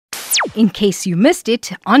in case you missed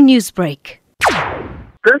it on Newsbreak.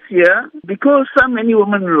 This year, because so many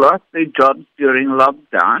women lost their jobs during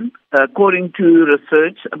lockdown, according to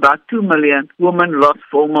research, about 2 million women lost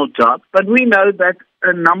formal jobs. But we know that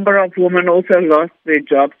a number of women also lost their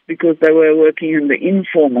jobs because they were working in the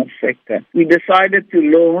informal sector. We decided to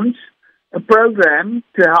launch a program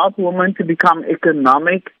to help women to become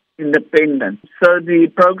economic independent. So the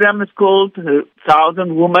program is called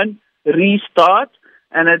 1,000 Women Restart,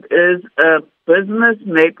 and it is a business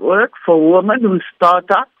network for women who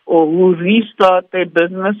start up or who restart their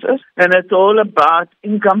businesses, and it's all about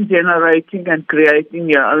income generating and creating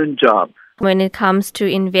your own job. When it comes to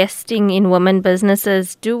investing in women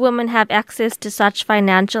businesses, do women have access to such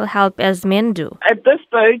financial help as men do? At this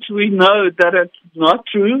stage, we know that it's not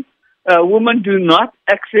true. Women do not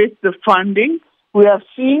access the funding. We have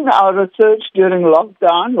seen our research during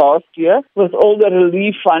lockdown last year with all the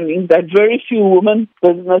relief funding that very few women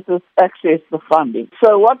businesses access the funding.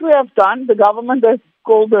 So what we have done, the government has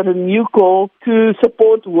called a new call to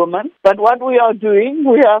support women. But what we are doing,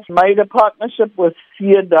 we have made a partnership with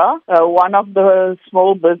Thiart, one of the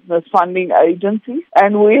small business funding agencies,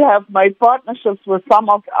 and we have made partnerships with some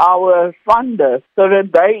of our funders so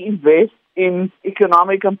that they invest in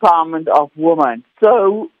economic empowerment of women.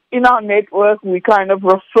 So in our network, we kind of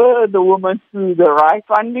refer the women to the right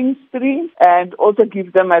funding stream and also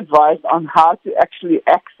give them advice on how to actually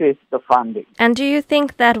access the funding. And do you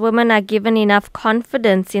think that women are given enough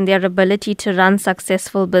confidence in their ability to run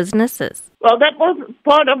successful businesses? Well, that was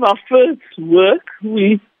part of our first work.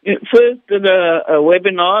 We first did a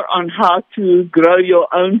webinar on how to grow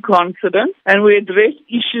your own confidence, and we addressed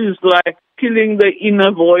issues like killing the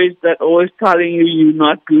inner voice that always telling you you're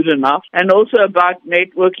not good enough, and also about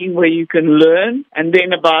networking where you can learn, and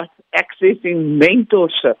then about accessing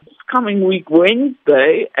mentorship. Coming week,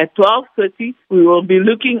 Wednesday at 12:30, we will be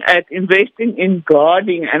looking at investing in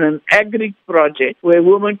gardening and an agri project where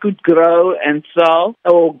women could grow and sell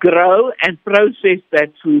or grow and process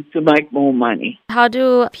that food to make more money. How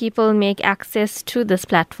do people make access to this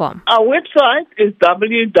platform? Our website is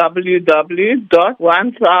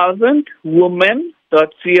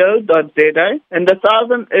www.1000women.co.za, and the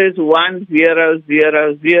 1,000 is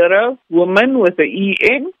 1000 women with an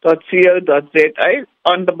en.co.za.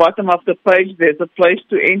 On the bottom of the page, there's a place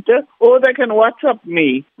to enter, or they can WhatsApp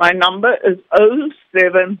me. My number is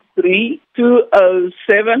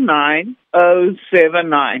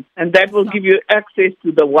 073-2079-079, and that will give you access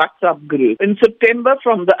to the WhatsApp group. In September,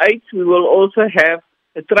 from the 8th, we will also have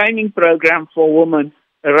a training program for women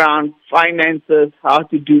around finances, how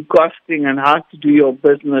to do costing, and how to do your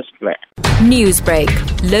business plan. Newsbreak,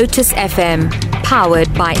 Lotus FM,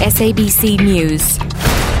 powered by SABC News.